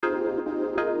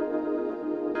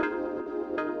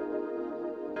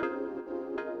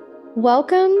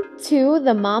Welcome to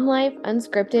the Mom Life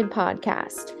Unscripted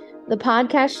podcast, the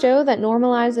podcast show that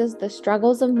normalizes the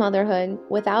struggles of motherhood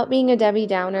without being a Debbie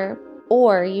Downer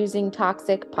or using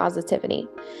toxic positivity.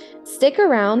 Stick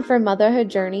around for motherhood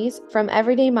journeys from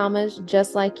everyday mamas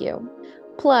just like you,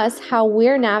 plus how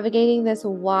we're navigating this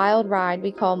wild ride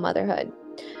we call motherhood.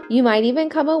 You might even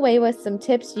come away with some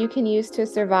tips you can use to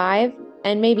survive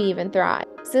and maybe even thrive.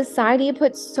 Society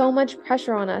puts so much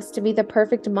pressure on us to be the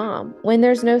perfect mom when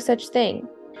there's no such thing.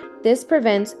 This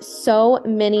prevents so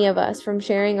many of us from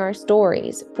sharing our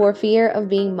stories for fear of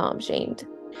being mom shamed.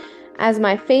 As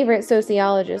my favorite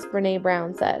sociologist, Brene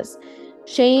Brown, says,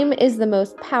 shame is the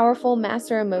most powerful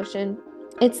master emotion.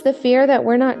 It's the fear that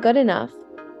we're not good enough.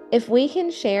 If we can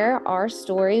share our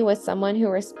story with someone who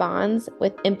responds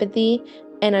with empathy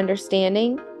and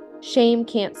understanding, shame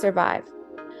can't survive.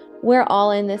 We're all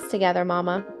in this together,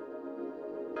 Mama.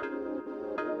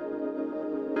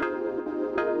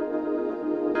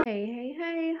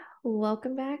 Hey.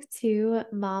 Welcome back to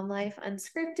Mom Life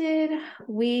Unscripted.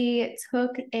 We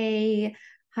took a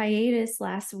hiatus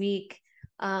last week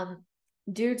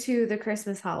due to the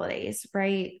Christmas holidays,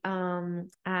 right?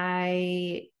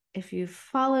 If you've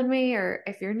followed me or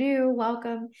if you're new,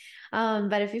 welcome.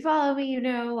 But if you follow me, you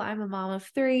know I'm a mom of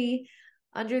three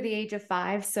under the age of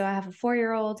 5. So I have a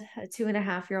 4-year-old, a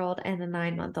 2.5-year-old, and a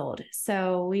 9-month-old.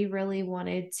 So we really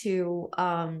wanted to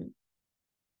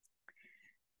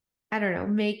I don't know,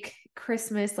 make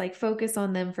Christmas, like focus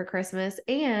on them for Christmas.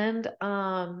 And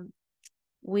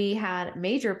we had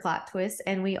major plot twists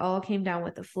and we all came down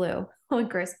with the flu on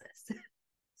Christmas.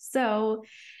 So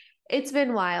it's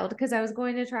been wild because I was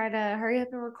going to try to hurry up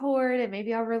and record and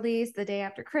maybe I'll release the day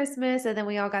after Christmas. And then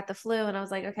we all got the flu and I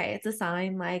was like, okay, it's a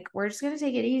sign. Like, we're just going to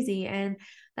take it easy. And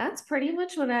that's pretty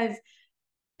much what I've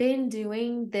been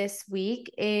doing this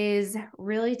week, is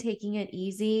really taking it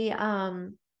easy.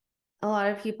 A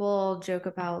lot of people joke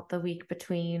about the week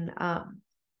between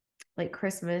like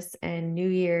Christmas and New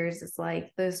Year's. It's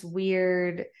like this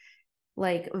weird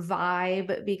like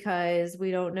vibe because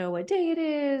we don't know what day it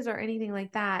is or anything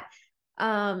like that.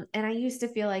 And I used to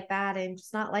feel like that and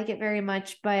just not like it very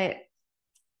much, but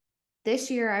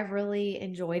this year I've really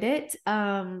enjoyed it.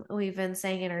 We've been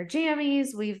staying in our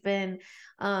jammies, we've been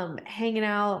hanging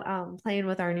out, playing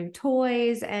with our new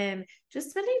toys and just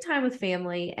spending time with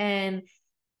family. And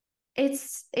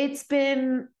it's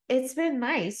been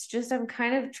nice. Just I'm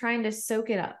kind of trying to soak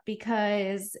it up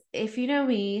because if you know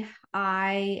me,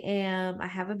 I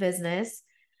have a business.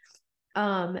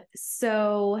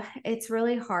 So it's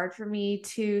really hard for me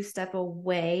to step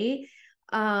away.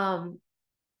 And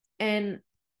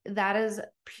that is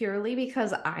purely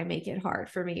because I make it hard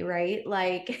for me, right?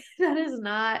 Like that is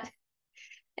not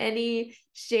any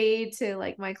shade to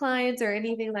like my clients or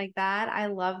anything like that. I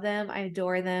love them. I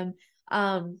adore them.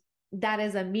 That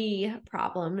is a me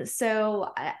problem.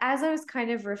 So as I was kind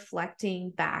of reflecting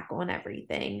back on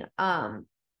everything, and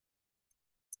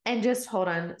just hold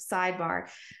on, sidebar.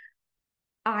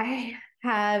 I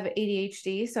have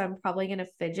ADHD, so I'm probably going to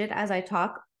fidget as I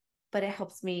talk, but it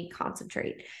helps me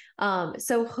concentrate.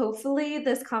 So hopefully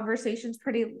this conversation's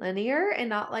pretty linear and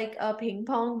not like a ping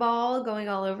pong ball going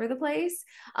all over the place.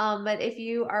 But if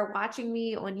you are watching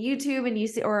me on YouTube and you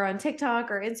see, or on TikTok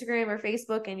or Instagram or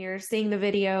Facebook, and you're seeing the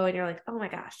video and you're like, oh my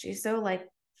gosh, she's so like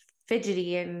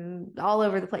fidgety and all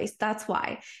over the place. That's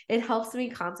why it helps me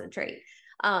concentrate.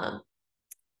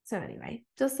 So anyway,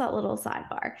 just that little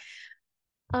sidebar.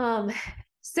 Um,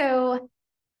 so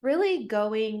really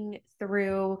going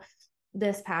through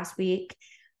this past week,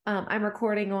 I'm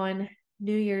recording on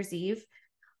New Year's Eve.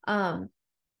 Um,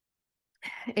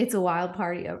 it's a wild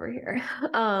party over here.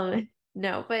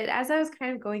 No, but as I was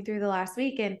kind of going through the last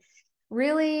week and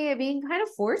really being kind of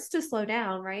forced to slow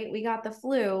down, right? We got the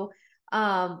flu.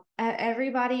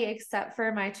 Everybody except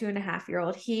for my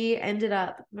 2.5-year-old, he ended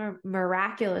up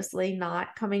miraculously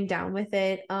not coming down with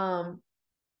it.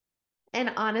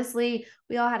 And honestly,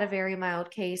 we all had a very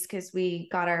mild case because we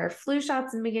got our flu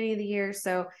shots in the beginning of the year.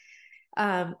 So,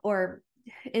 or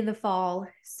in the fall.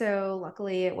 So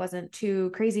luckily it wasn't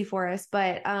too crazy for us,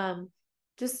 but,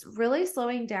 just really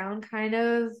slowing down kind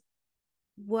of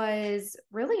was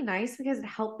really nice because it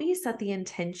helped me set the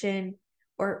intention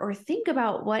or think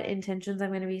about what intentions I'm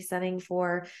going to be setting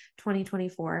for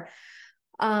 2024.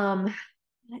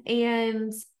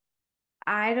 And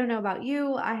I don't know about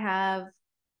you.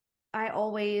 I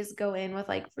always go in with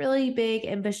like really big,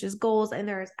 ambitious goals, and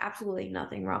there is absolutely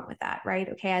nothing wrong with that, right?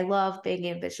 Okay, I love big,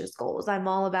 ambitious goals. I'm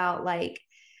all about like,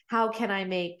 how can I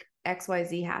make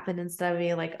XYZ happen instead of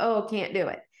being like, oh, can't do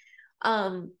it.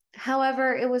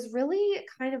 However, it was really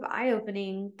kind of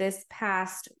eye-opening this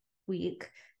past week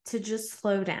to just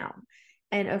slow down.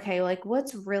 And okay, like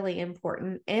what's really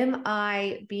important? Am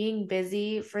I being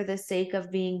busy for the sake of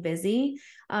being busy?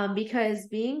 Because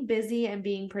being busy and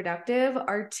being productive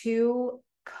are two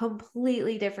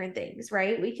completely different things,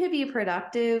 right? We could be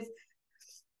productive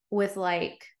with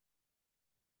like,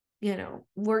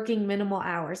 working minimal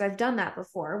hours. I've done that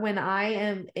before. When I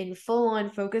am in full on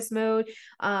focus mode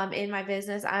in my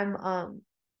business, I'm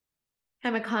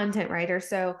a content writer.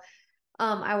 So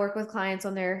I work with clients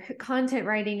on their content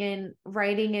writing, and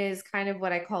writing is kind of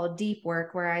what I call deep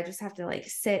work, where I just have to like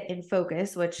sit and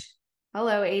focus, which,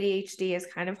 hello, ADHD is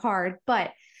kind of hard. But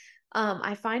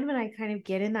I find when I kind of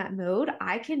get in that mode,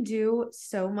 I can do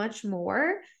so much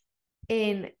more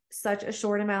in such a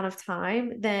short amount of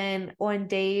time than on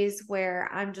days where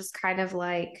I'm just kind of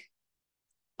like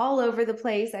all over the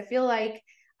place. I feel like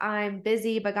I'm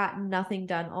busy but got nothing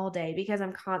done all day because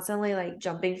I'm constantly like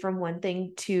jumping from one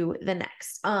thing to the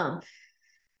next. And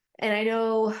I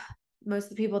know most of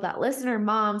the people that listen are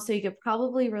moms, so you could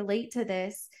probably relate to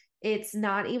this. It's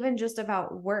not even just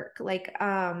about work. Like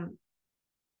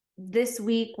this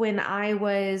week when I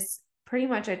pretty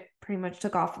much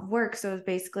took off of work. So it was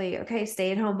basically, okay,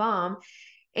 stay at home mom.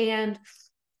 And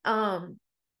um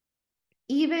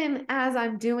even as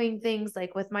I'm doing things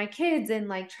like with my kids and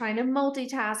like trying to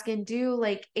multitask and do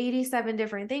like 87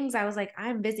 different things, I was like,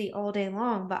 I'm busy all day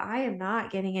long, but I am not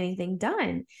getting anything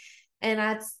done.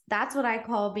 And that's what I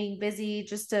call being busy,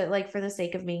 just to like for the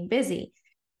sake of being busy.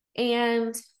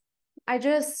 And I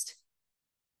just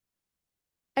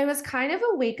it was kind of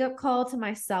a wake up call to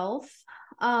myself.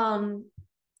 Um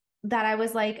that I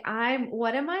was like,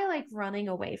 what am I like running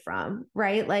away from?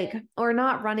 Right? Like, or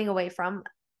not running away from.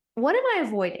 What am I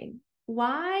avoiding?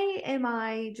 Why am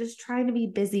I just trying to be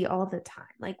busy all the time?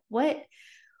 Like, what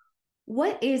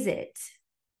is it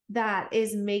that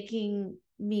is making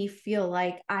me feel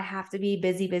like I have to be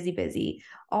busy, busy, busy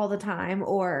all the time?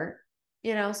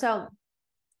 So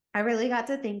I really got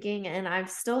to thinking, and I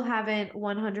still haven't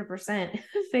 100%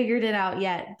 figured it out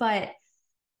yet, but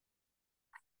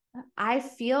I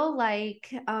feel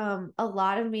like a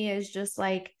lot of me is just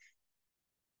like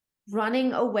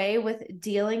running away with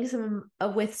dealing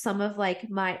with some of like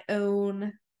my own,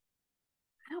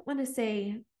 I don't want to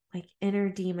say like inner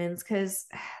demons, because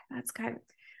that's kind of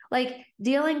like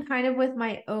dealing kind of with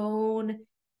my own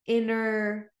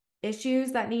inner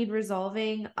issues that need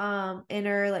resolving,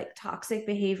 inner like toxic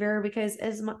behavior, because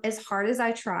as hard as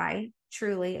I try,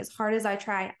 truly as hard as I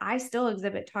try, I still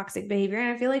exhibit toxic behavior,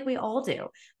 and I feel like we all do.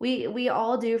 We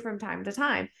all do from time to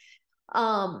time.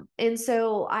 And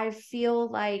so I feel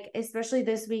like, especially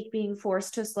this week being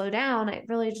forced to slow down, it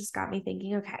really just got me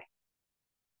thinking, okay,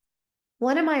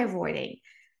 what am I avoiding?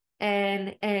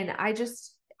 And I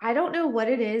don't know what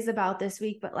it is about this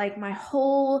week, but like my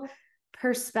whole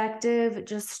perspective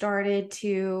just started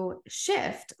to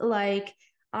shift. Like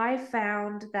I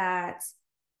found that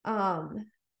um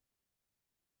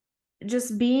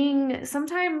just being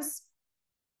sometimes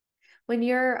when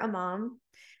you're a mom,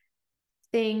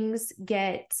 things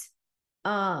get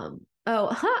I'm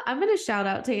gonna shout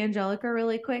out to Angelica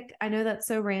really quick. I know that's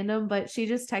so random, but she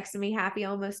just texted me happy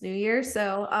almost New Year.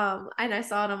 So and I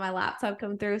saw it on my laptop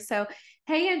come through. So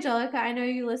hey Angelica, I know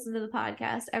you listen to the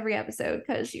podcast every episode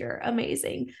because you're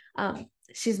amazing.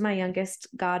 She's my youngest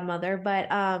godmother, but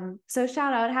so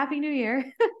shout out, happy New Year.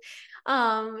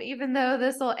 Even though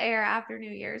this will air after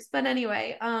New Year's. But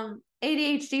anyway,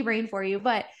 ADHD brain for you.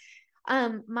 But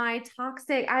my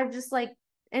toxic, I've just like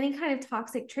any kind of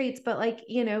toxic traits, but like,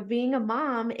 being a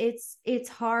mom, it's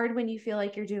hard when you feel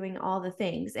like you're doing all the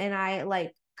things. And I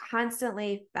like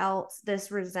constantly felt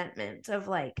this resentment of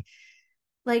like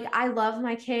I love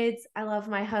my kids, I love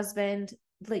my husband,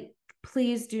 like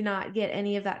please do not get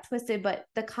any of that twisted, but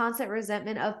the constant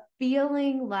resentment of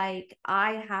feeling like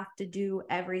I have to do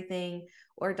everything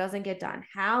or it doesn't get done.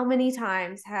 How many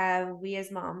times have we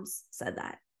as moms said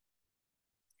that?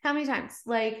 How many times?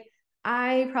 Like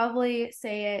I probably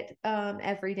say it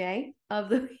every day of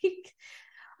the week.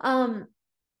 Um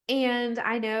and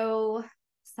I know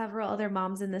several other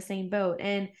moms in the same boat,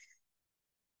 and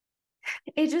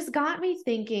it just got me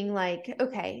thinking like,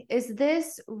 okay, is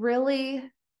this really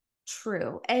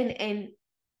true? And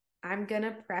I'm going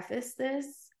to preface this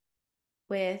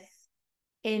with,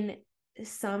 in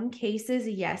some cases,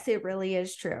 yes, it really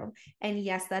is true. And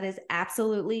yes, that is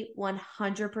absolutely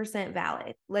 100%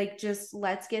 valid. Like, just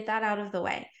let's get that out of the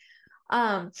way.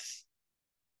 Um,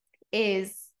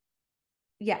 is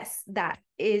yes, that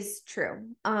is true.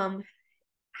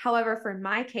 However, for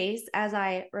my case, as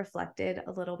I reflected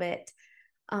a little bit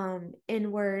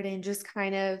inward and just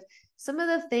kind of some of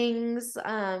the things,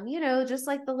 just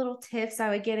like the little tiffs I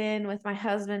would get in with my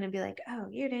husband and be like, oh,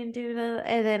 you didn't do that.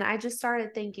 And then I just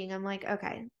started thinking, I'm like,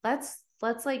 okay, let's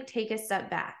like take a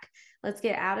step back. Let's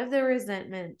get out of the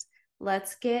resentment.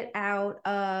 Let's get out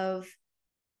of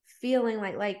feeling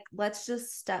like let's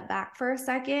just step back for a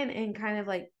second and kind of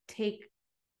like take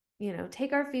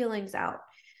our feelings out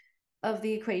of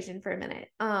the equation for a minute.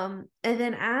 And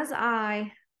then as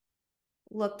I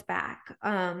looked back,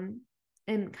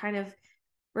 and kind of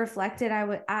reflected,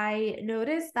 I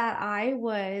noticed that I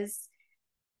was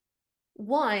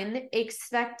one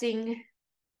expecting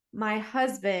my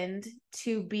husband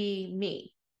to be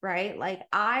me, right? Like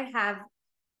I have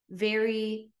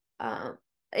very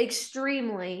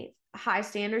extremely high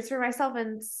standards for myself,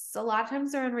 and a lot of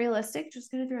times they're unrealistic.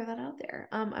 Just gonna throw that out there.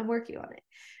 I'm working on it.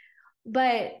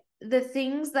 But the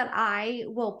things that I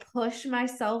will push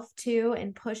myself to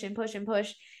and push and push and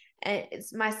push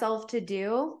it's myself to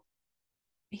do,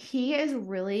 he is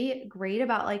really great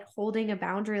about like holding a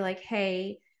boundary like,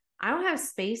 hey, I don't have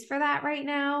space for that right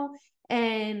now.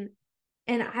 And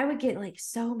I would get like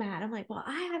so mad. I'm like, well,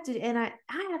 I have to, and I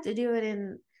have to do it,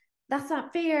 and that's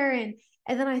not fair. And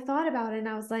then I thought about it, and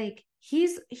I was like,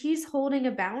 he's holding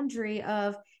a boundary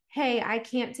of, hey, I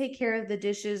can't take care of the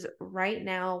dishes right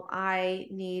now. I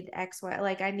need X, Y.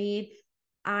 Like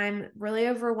I'm really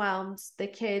overwhelmed. The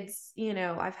kids,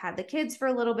 I've had the kids for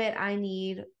a little bit. I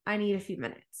need a few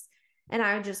minutes. And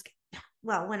I would just,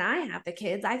 well, when I have the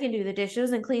kids, I can do the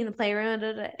dishes and clean the playroom,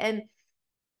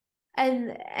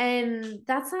 and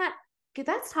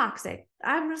that's toxic.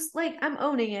 I'm just like, I'm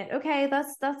owning it. Okay,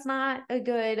 that's not a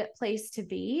good place to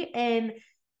be. And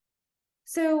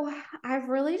so I've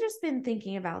really just been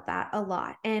thinking about that a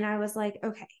lot. And I was like,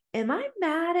 okay, am I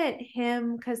mad at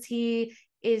him because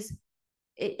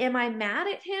am I mad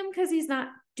at him because he's not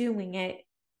doing it?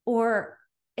 Or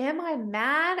am I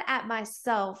mad at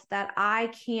myself that I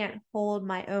can't hold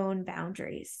my own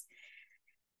boundaries?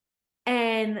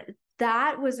 And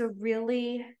that was a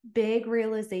really big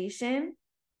realization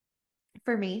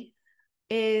for me,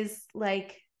 is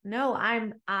like, no,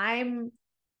 I'm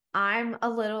a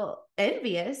little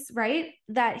envious, right?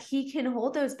 That he can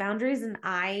hold those boundaries and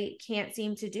I can't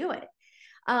seem to do it.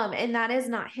 And that is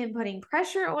not him putting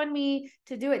pressure on me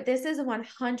to do it. This is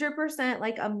 100%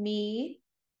 like a me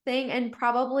thing, and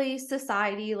probably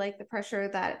society, like the pressure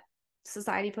that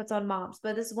society puts on moms,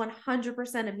 but this is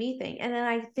 100% a me thing. And then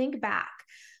I think back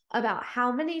about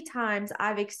how many times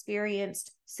I've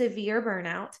experienced severe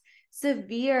burnout,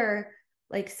 severe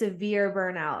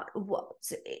burnout.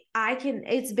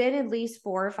 It's been at least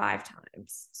 4 or 5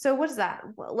 times. So what is that?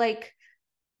 Like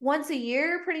once a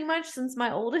year, pretty much, since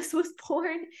my oldest was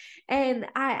born. And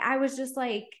I was just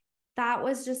like, that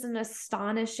was just an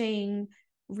astonishing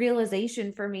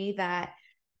realization for me, that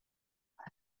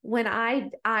when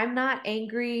I'm not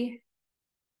angry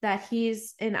that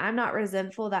and I'm not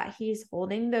resentful that he's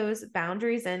holding those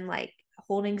boundaries and like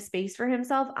holding space for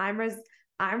himself.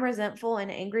 I'm resentful and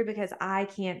angry because I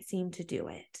can't seem to do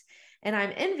it. And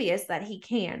I'm envious that he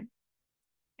can.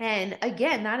 And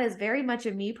again, that is very much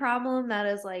a me problem. That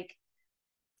is like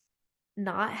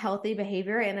not healthy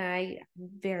behavior. And I'm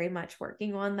very much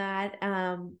working on that.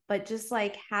 But just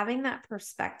like having that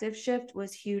perspective shift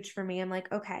was huge for me. I'm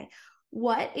like, okay,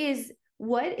 what is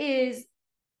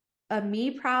a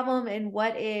me problem, and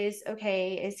what is,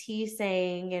 okay, is he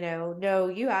saying, no,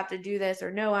 you have to do this,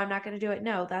 or no, I'm not going to do it?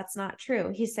 No, that's not true.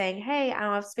 He's saying, hey, I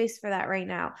don't have space for that right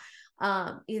now.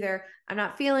 Either I'm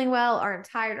not feeling well, or I'm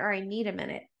tired, or I need a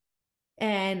minute.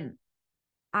 And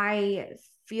I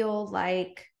feel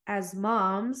like as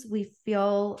moms, we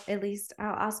feel, at least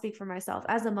I'll speak for myself.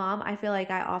 As a mom, I feel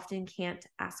like I often can't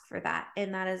ask for that.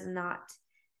 And that is not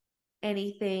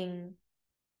anything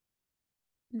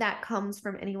that comes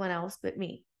from anyone else but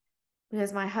me.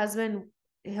 Because my husband,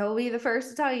 he'll be the first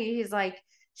to tell you, he's like,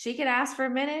 she could ask for a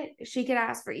minute, she could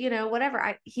ask for,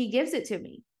 whatever. He gives it to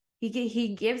me.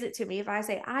 He gives it to me. If I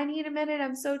say, I need a minute,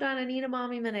 I'm so done, I need a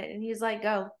mommy minute. And he's like,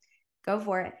 go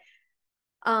for it.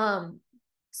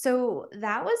 So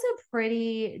that was a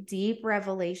pretty deep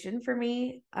revelation for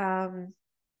me.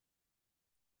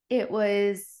 It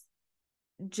was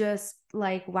just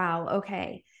like, wow,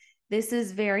 okay, this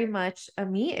is very much a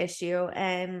me issue.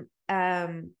 And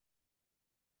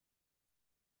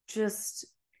just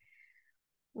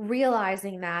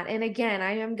realizing that. And again,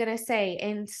 I am going to say,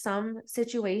 in some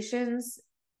situations,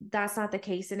 that's not the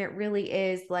case. And it really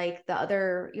is like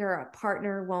your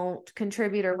partner won't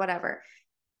contribute or whatever.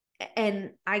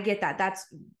 And I get that.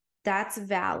 That's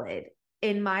valid.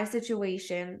 In my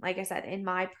situation, like I said, in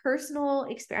my personal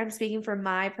experience, I'm speaking from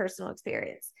my personal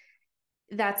experience.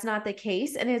 that's not the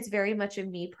case. And it's very much a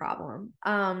me problem.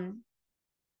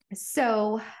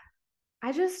 So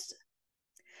I just,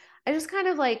 I just kind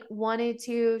of like wanted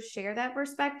to share that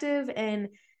perspective and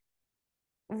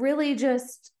really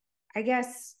just, I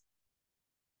guess,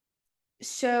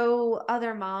 show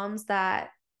other moms that,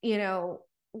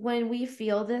 when we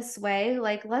feel this way,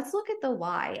 like let's look at the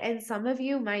why. And some of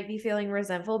you might be feeling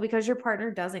resentful because your partner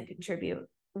doesn't contribute.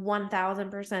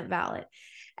 1000% valid.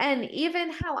 And even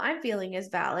how I'm feeling is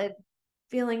valid,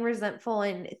 feeling resentful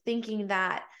and thinking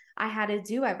that I had to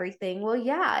do everything. Well,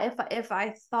 yeah, if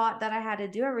I thought that I had to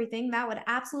do everything, that would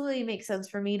absolutely make sense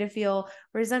for me to feel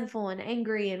resentful and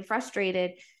angry and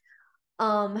frustrated.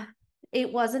 Um,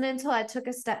 it wasn't until I took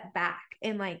a step back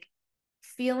and like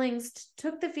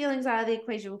took the feelings out of the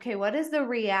equation. Okay, what is the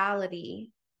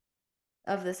reality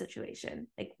of the situation?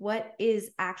 Like what is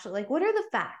actually, like what are the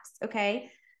facts? Okay.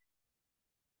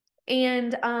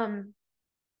 And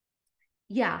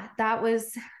yeah, that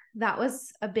was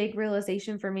a big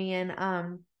realization for me. And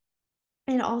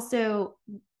also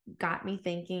got me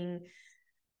thinking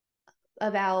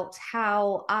about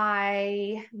how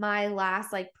my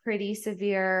last like pretty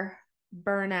severe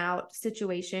burnout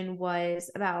situation was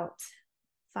about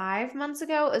 5 months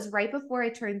ago. It was right before I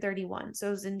turned 31. So it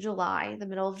was in July, the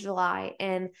middle of July.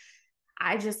 And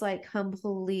I just like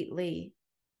completely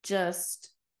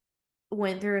just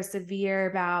went through a severe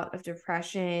bout of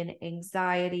depression,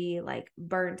 anxiety, like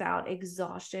burnt out,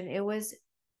 exhaustion. It was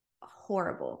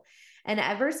horrible. And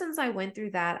ever since I went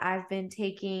through that, I've been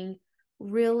taking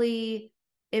really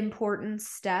important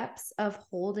steps of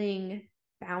holding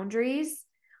boundaries.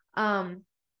 Um,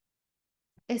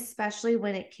 Especially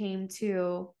when it came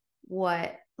to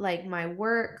what like my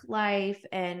work life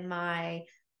and my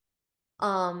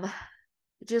um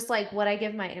just like what I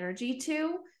give my energy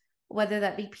to, whether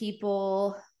that be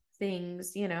people,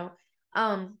 things,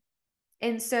 um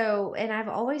and I've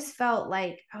always felt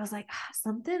like I was like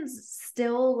something's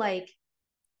still like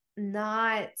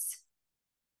not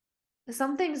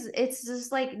something's it's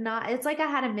just like not it's like I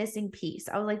had a missing piece.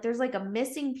 I was like there's like a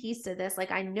missing piece to this.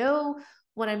 Like I know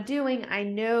what I'm doing. I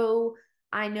know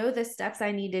the steps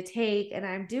I need to take and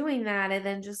I'm doing that, and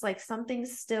then just like something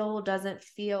still doesn't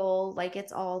feel like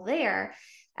it's all there.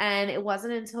 And it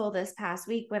wasn't until this past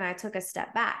week when I took a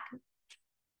step back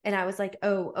and I was like,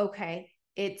 "Oh, okay.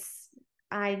 It's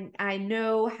I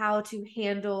know how to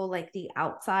handle like the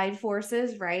outside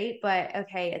forces, right? But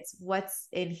okay, it's what's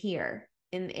in here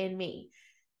in me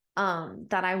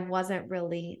that I wasn't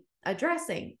really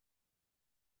addressing.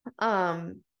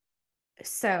 Um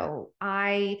so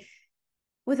I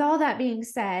with all that being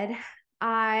said,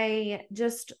 I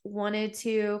just wanted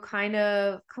to kind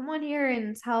of come on here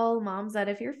and tell moms that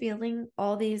if you're feeling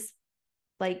all these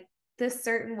like this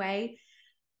certain way,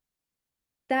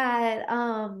 that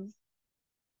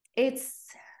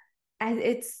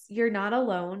it's you're not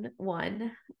alone,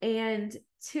 one, and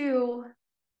two,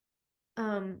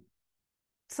 um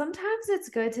sometimes it's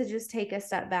good to just take a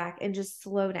step back and just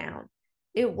slow down.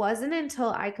 It wasn't until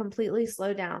I completely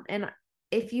slowed down. And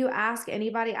if you ask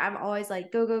anybody, I'm always like,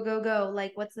 go, go, go, go.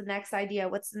 Like, what's the next idea?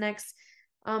 What's the next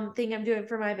thing I'm doing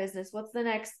for my business? What's the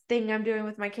next thing I'm doing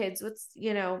with my kids?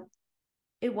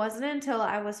 It wasn't until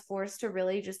I was forced to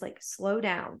really just like slow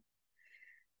down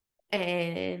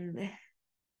and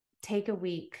take a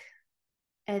week.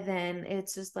 And then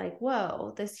it's just like,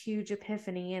 whoa, this huge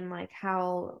epiphany and like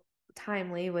how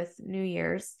timely with New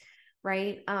Year's,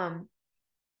 right?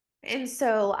 And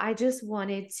so I just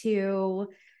wanted to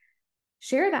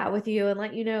share that with you and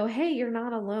let you know, hey, you're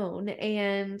not alone.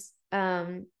 And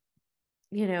um,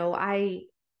 you know, I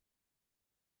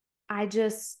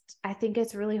think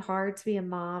it's really hard to be a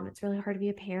mom. It's really hard to be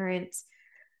a parent.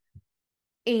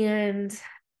 And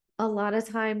a lot of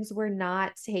times we're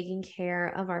not taking care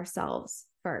of ourselves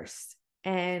first.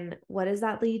 And what does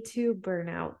that lead to?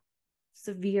 Burnout,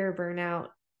 severe burnout.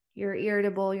 You're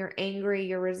irritable, you're angry,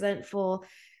 you're resentful.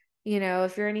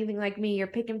 If you're anything like me, you're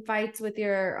picking fights with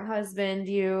your husband,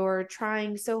 you're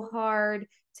trying so hard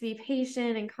to be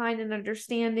patient and kind and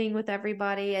understanding with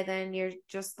everybody. And then you're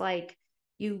just like,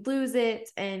 you lose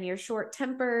it and you're short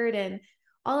tempered and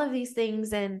all of these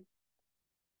things. And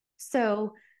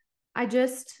so I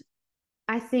just,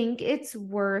 I think it's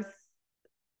worth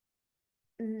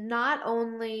not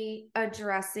only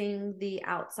addressing the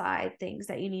outside things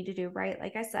that you need to do, right?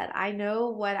 Like I said, I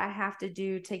know what I have to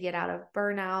do to get out of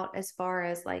burnout as far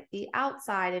as like the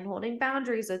outside and holding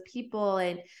boundaries with people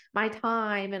and my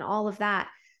time and all of that.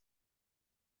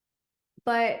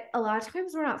 But a lot of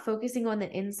times we're not focusing on the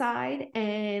inside.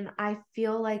 And I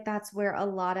feel like that's where a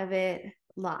lot of it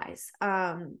lies.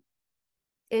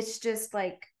 It's just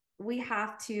like we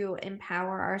have to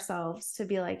empower ourselves to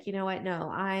be like, you know what? No,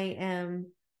 I am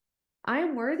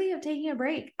worthy of taking a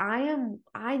break.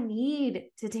 I need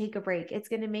to take a break. It's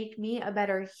going to make me a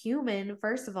better human,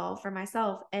 first of all, for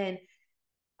myself, and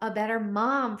a better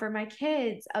mom for my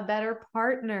kids, a better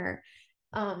partner.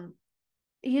 Um,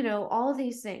 all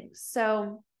these things.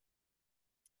 So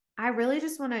I really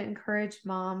just want to encourage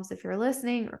moms, if you're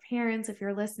listening, or parents, if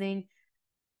you're listening,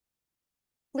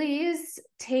 please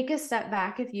take a step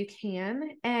back if you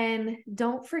can, and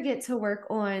don't forget to work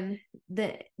on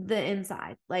the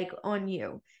inside, like on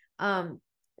you. um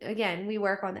Again, we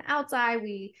work on the outside,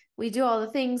 we do all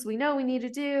the things we know we need to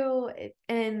do,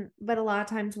 but a lot of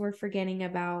times we're forgetting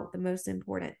about the most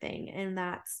important thing, and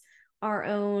that's our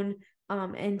own,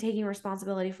 and taking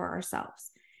responsibility for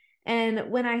ourselves. And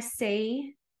when I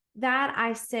say that,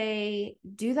 I say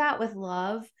do that with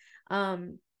love.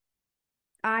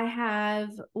 I have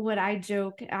what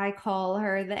I call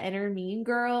her the inner mean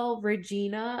girl,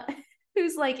 Regina,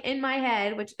 who's like in my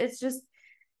head, which it's just,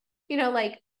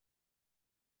 like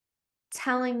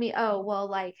telling me, oh, well,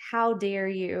 like, how dare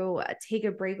you take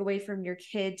a break away from your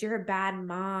kids? You're a bad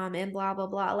mom and blah, blah,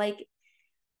 blah. Like,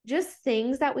 just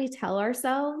things that we tell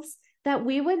ourselves that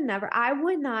I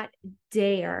would not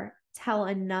dare tell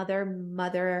another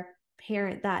mother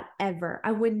parent that ever.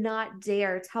 I would not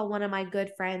dare tell one of my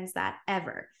good friends that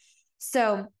ever.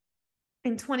 So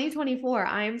in 2024,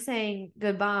 I'm saying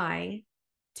goodbye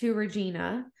to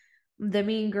Regina, the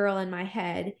mean girl in my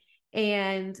head.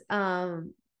 And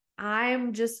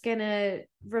I'm just gonna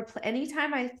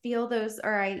anytime I feel those,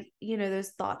 or those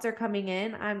thoughts are coming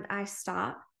in, I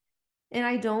stop, and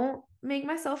I don't make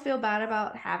myself feel bad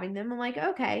about having them. I'm like,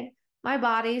 okay, my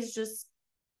brain is just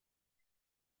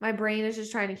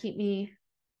trying to keep me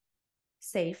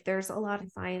safe. There's a lot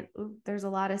of science. There's a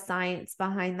lot of science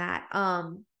behind that.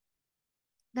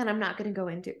 That I'm not going to go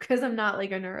into because I'm not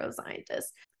like a neuroscientist.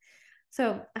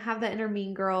 So I have the inner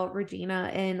mean girl, Regina,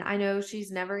 and I know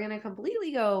she's never going to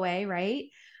completely go away, right?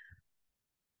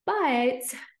 But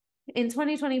in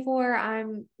 2024,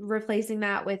 I'm replacing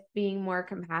that with being more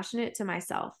compassionate to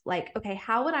myself. Like, okay,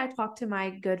 how would I talk to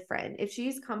my good friend if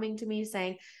she's coming to me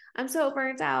saying, I'm so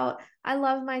burnt out. I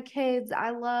love my kids. I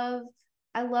love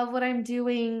what I'm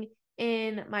doing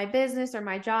in my business or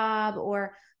my job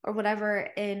or whatever.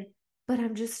 But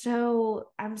I'm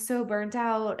so burnt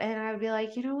out. And I would be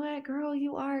like, you know what, girl,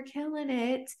 you are killing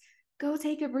it. Go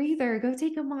take a breather. Go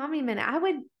take a mommy minute.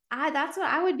 That's what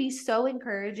I would be so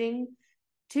encouraging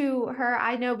to her.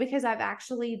 I know because I've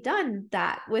actually done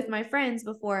that with my friends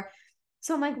before.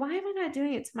 So I'm like, why am I not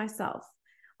doing it to myself?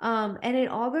 And it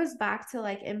all goes back to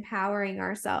like empowering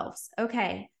ourselves.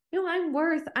 Okay, I'm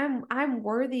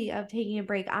worthy of taking a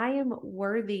break. I am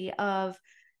worthy of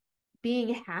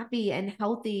being happy and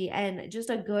healthy and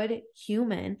just a good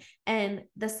human. And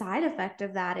the side effect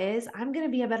of that is I'm going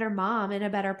to be a better mom and a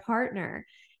better partner.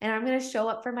 And I'm going to show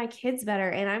up for my kids better.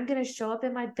 And I'm going to show up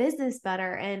in my business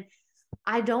better. And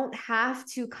I don't have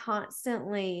to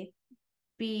constantly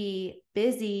be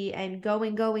busy and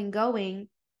going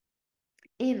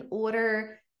in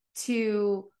order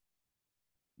to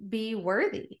be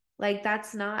worthy. Like,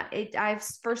 that's not it. I've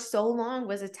for so long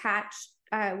was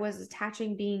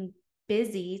attaching being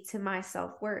busy to my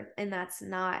self-worth, and that's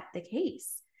not the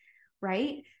case,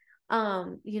 right?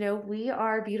 We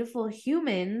are beautiful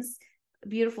humans,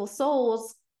 beautiful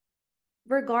souls,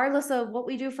 regardless of what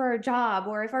we do for our job,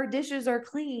 or if our dishes are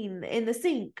clean in the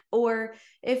sink, or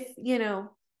if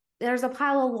there's a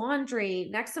pile of laundry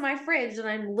next to my fridge that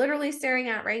I'm literally staring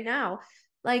at right now.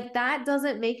 Like, that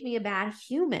doesn't make me a bad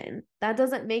human. That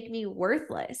doesn't make me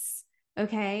worthless.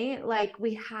 Okay, like,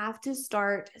 we have to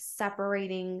start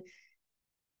separating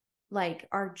like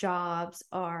our jobs,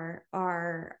 our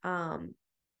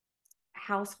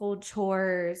household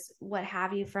chores, what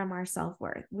have you, from our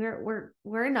self-worth.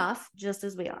 We're enough just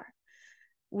as we are.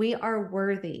 We are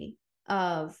worthy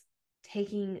of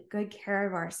taking good care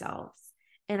of ourselves.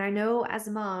 And I know as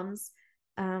moms,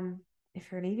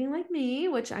 if you're anything like me,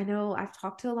 which I know I've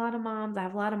talked to a lot of moms, I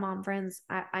have a lot of mom friends,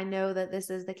 I know that this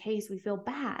is the case. We feel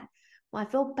bad. Well, I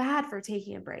feel bad for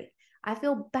taking a break. I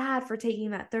feel bad for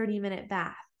taking that 30-minute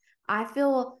bath. I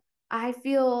feel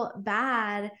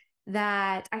bad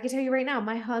that I can tell you right now,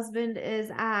 my husband is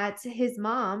at his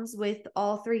mom's with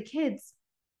all three kids.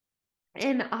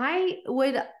 And I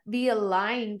would be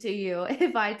lying to you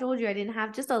if I told you I didn't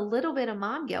have just a little bit of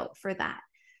mom guilt for that.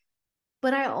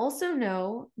 But I also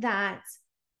know that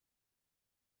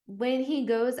when he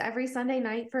goes every Sunday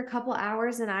night for a couple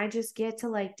hours and I just get to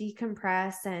like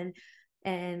decompress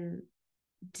and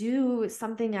do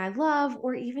something I love,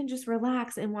 or even just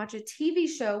relax and watch a TV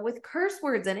show with curse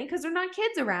words in it because there's not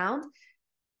kids around,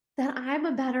 then I'm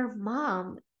a better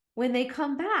mom when they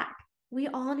come back. We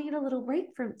all need a little break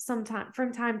from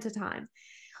time to time.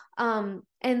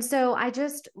 And so I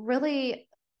just really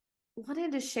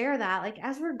wanted to share that, like,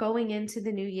 as we're going into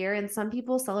the new year, and some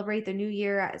people celebrate the new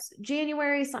year as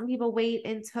January, some people wait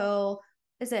until,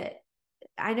 is it,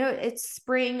 I know it's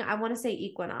spring, I want to say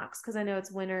equinox because I know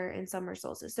it's winter and summer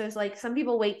solstice, so it's like some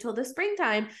people wait till the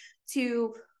springtime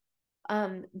to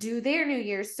do their new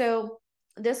year. So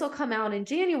this will come out in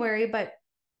January, but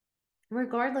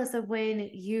regardless of when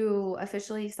you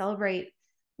officially celebrate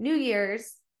New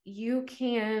Year's, you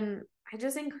can, I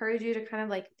just encourage you to kind of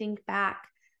like think back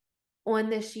on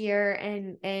this year,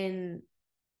 and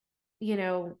you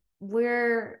know,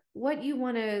 where, what you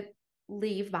want to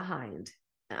leave behind.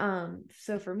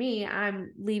 So for me,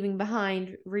 I'm leaving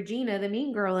behind Regina, the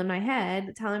mean girl in my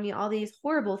head, telling me all these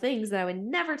horrible things that I would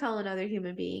never tell another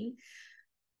human being.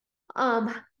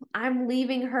 um I'm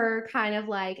leaving her kind of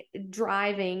like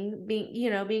driving,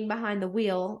 being, being behind the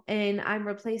wheel, and I'm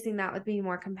replacing that with being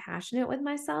more compassionate with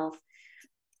myself.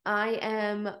 I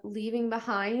am leaving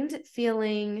behind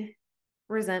feeling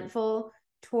resentful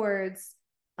towards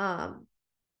um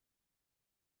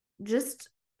just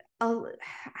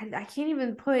I can't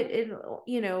even put in,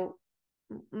 you know,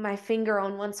 my finger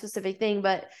on one specific thing,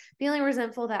 but feeling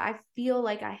resentful that I feel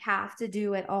like I have to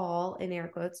do it all, in air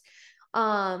quotes,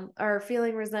 or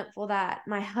feeling resentful that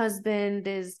my husband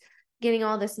is getting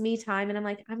all this me time. And I'm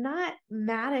like, I'm not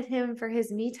mad at him for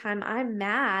his me time. I'm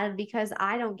mad because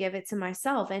I don't give it to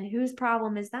myself. And whose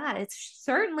problem is that? It's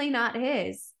certainly not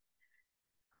his.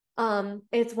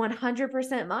 It's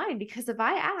 100% mine, because if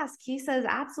I ask, he says,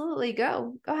 absolutely,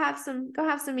 go have some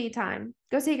me time,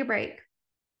 go take a break.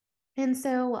 And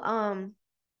so,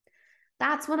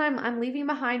 that's what I'm leaving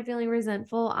behind, feeling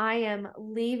resentful. Um,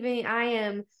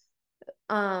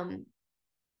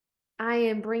 I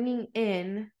am bringing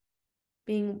in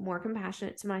being more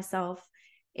compassionate to myself,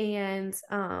 and,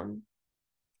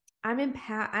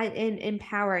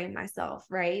 empowering myself,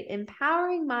 right?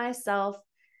 Empowering myself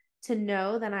to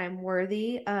know that I'm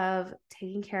worthy of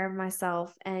taking care of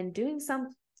myself and doing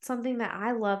something that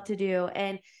I love to do,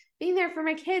 and being there for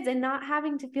my kids and not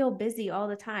having to feel busy all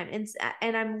the time.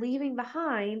 And I'm leaving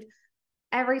behind,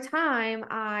 every time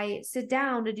I sit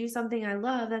down to do something I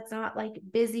love that's not like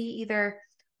busy, either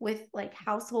with like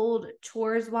household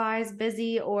chores wise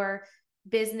busy, or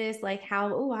business, like how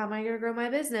am I going to grow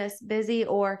my business busy,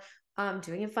 or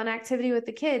doing a fun activity with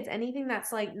the kids, anything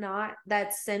that's like not,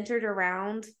 that's centered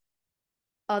around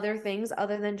other things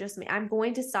other than just me. I'm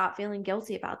going to stop feeling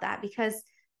guilty about that, because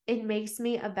it makes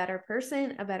me a better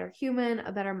person, a better human,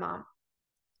 a better mom.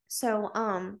 So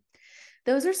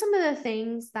those are some of the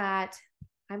things that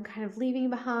I'm kind of leaving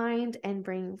behind and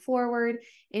bringing forward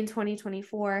in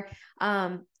 2024.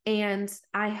 And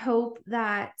I hope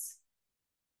that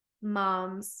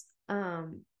moms,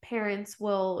 parents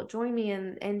will join me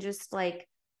and just like,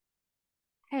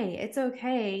 hey, it's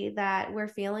okay that we're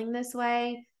feeling this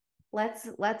way. Let's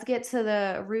get to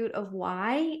the root of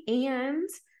why, and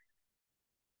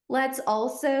let's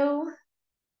also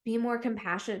be more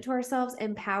compassionate to ourselves,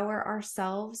 empower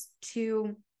ourselves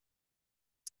to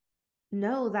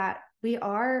know that we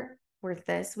are worth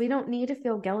this. We don't need to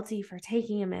feel guilty for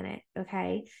taking a minute,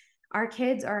 okay? Our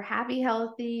kids are happy,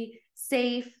 healthy,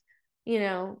 safe,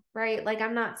 right? Like,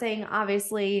 I'm not saying,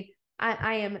 obviously,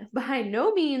 I am by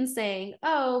no means saying,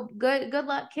 oh, good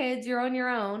luck, kids, you're on your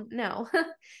own. No.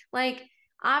 Like,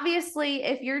 obviously,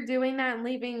 if you're doing that and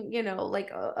leaving, like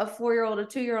a 4-year-old, a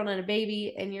 2-year-old, and a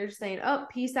baby, and you're just saying, oh,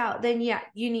 peace out, then yeah,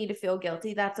 you need to feel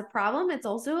guilty. That's a problem. It's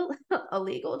also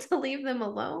illegal to leave them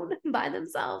alone by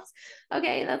themselves.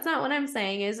 Okay, that's not what I'm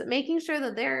saying. Is making sure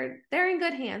that they're in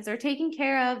good hands. They're taken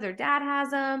care of. Their dad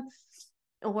has them,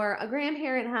 or a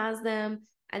grandparent has them,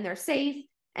 and they're safe.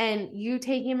 And you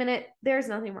taking a minute, there's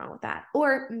nothing wrong with that.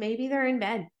 Or maybe they're in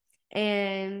bed,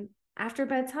 and after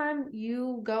bedtime,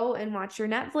 you go and watch your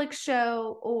Netflix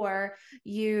show, or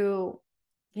hang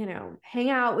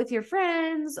out with your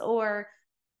friends, or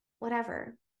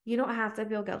whatever. You don't have to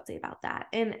feel guilty about that.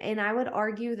 And I would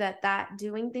argue that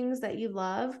doing things that you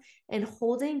love and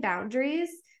holding boundaries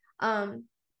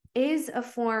is a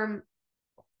form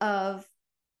of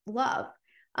love.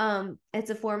 It's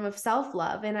a form of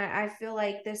self-love. And I feel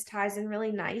like this ties in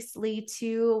really nicely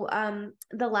to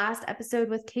the last episode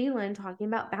with Kaylin, talking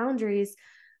about boundaries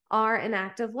are an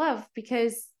act of love,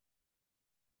 because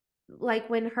like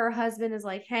when her husband is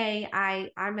like, hey,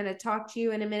 I'm going to talk to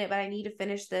you in a minute, but I need to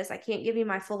finish this. I can't give you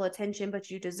my full attention, but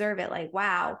you deserve it. Like,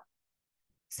 wow,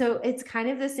 So it's kind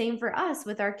of the same for us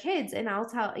with our kids. And I'll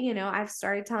tell, I've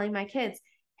started telling my kids,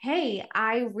 hey,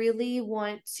 I really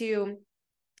want to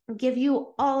give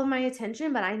you all of my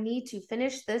attention, but I need to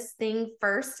finish this thing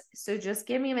first. So just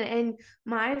give me a minute. And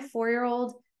my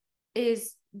 4-year-old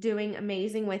is doing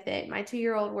amazing with it. My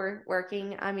 2-year-old we're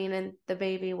working. I mean, and the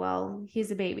baby, well,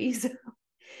 he's a baby. So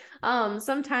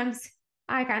sometimes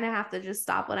I kind of have to just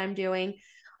stop what I'm doing.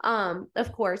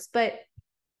 Of course, but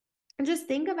just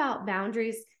think about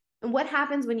boundaries and what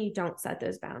happens when you don't set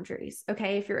those boundaries.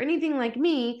 Okay. If you're anything like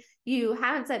me, you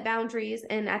haven't set boundaries.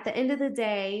 And at the end of the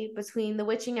day, between the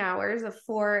witching hours of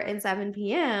 4 and 7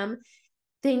 p.m.,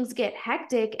 things get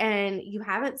hectic and you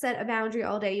haven't set a boundary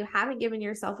all day. You haven't given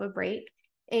yourself a break.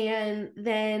 And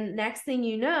then next thing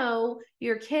you know,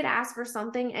 your kid asks for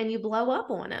something and you blow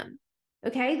up on them.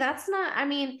 Okay. That's not, I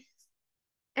mean,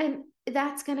 and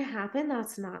that's going to happen.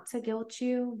 That's not to guilt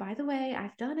you. By the way,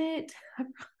 I've done it.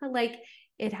 Like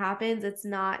it happens. It's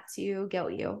not to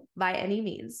guilt you by any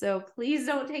means. So please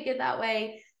don't take it that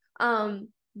way.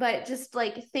 But just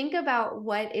like think about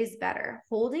what is better,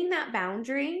 holding that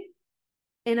boundary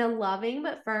in a loving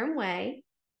but firm way,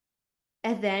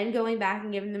 and then going back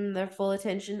and giving them their full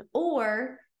attention,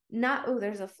 or not. Oh,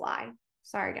 there's a fly.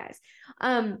 Sorry, guys.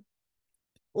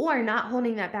 Or not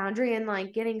holding that boundary and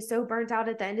like getting so burnt out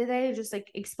at the end of the day, just like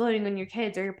exploding on your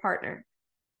kids or your partner.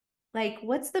 Like,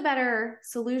 what's the better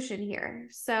solution here?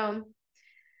 So,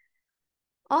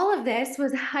 all of this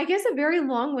was, I guess, a very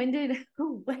long winded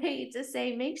way to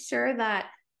say make sure that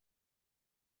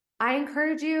I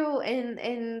encourage you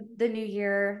in the new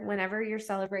year, whenever you're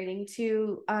celebrating,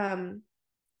 to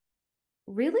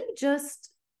really just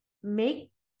make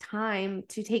time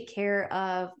to take care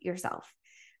of yourself.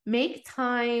 Make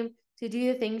time to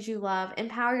do the things you love.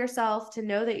 Empower yourself to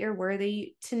know that you're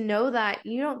worthy, to know that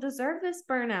you don't deserve this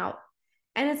burnout.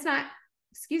 And it's not,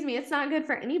 it's not good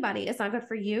for anybody. It's not good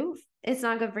for you. It's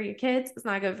not good for your kids. It's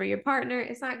not good for your partner.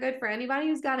 It's not good for anybody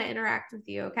who's got to interact with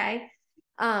you. Okay.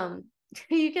 Um,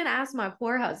 you can ask my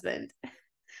poor husband.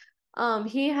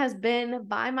 He has been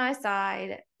by my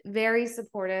side, very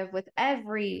supportive with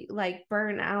every like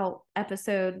burnout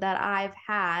episode that I've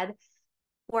had,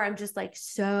 where I'm just like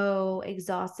so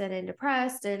exhausted and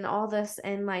depressed and all this.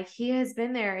 And like he has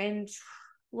been there, and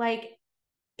like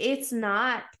it's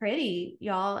not pretty,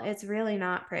 y'all. It's really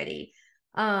not pretty.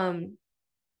 Um,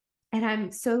 and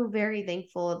I'm so very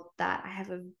thankful that I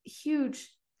have a huge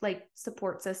like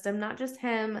support system, not just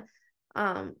him.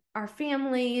 Our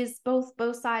families, both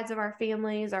sides of our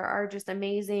families are just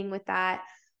amazing with that,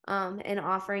 and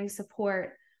offering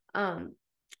support.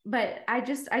 But I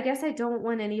guess I don't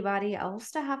want anybody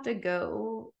else to have to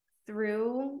go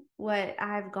through what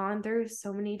I've gone through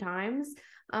so many times.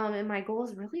 And my goal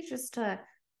is really just to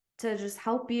just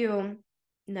help you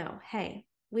know, hey,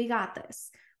 we got this.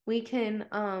 We can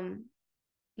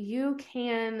you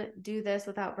can do this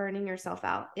without burning yourself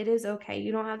out. It is okay.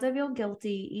 You don't have to feel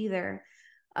guilty either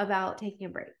about taking a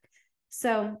break.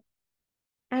 So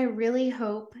I really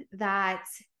hope that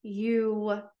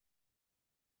you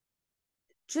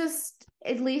just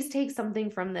at least take something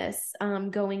from this,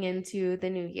 going into the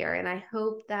new year. And I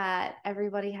hope that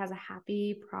everybody has a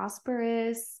happy,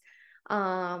 prosperous,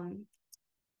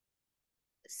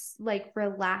 like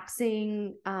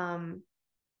relaxing,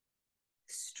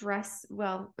 stress.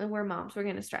 Well, we're moms, we're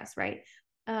gonna stress, right?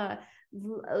 uh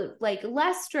like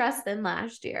less stress than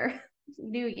last year.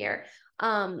 New year.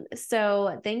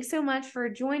 So thanks so much for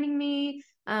joining me.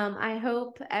 I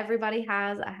hope everybody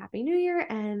has a happy new year,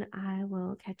 and I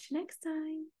will catch you next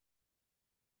time.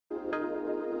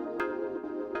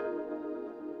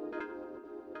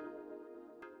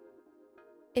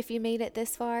 If you made it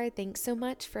this far, thanks so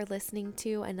much for listening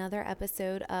to another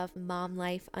episode of Mom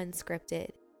Life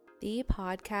Unscripted, the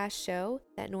podcast show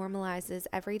that normalizes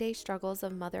everyday struggles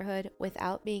of motherhood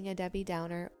without being a Debbie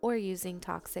Downer or using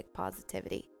toxic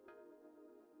positivity.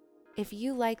 If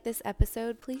you like this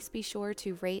episode, please be sure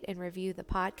to rate and review the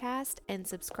podcast and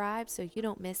subscribe so you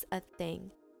don't miss a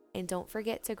thing. And don't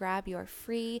forget to grab your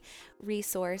free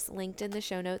resource linked in the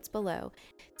show notes below,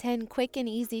 10 quick and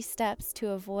easy steps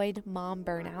to avoid mom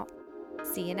burnout.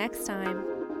 See you next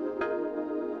time.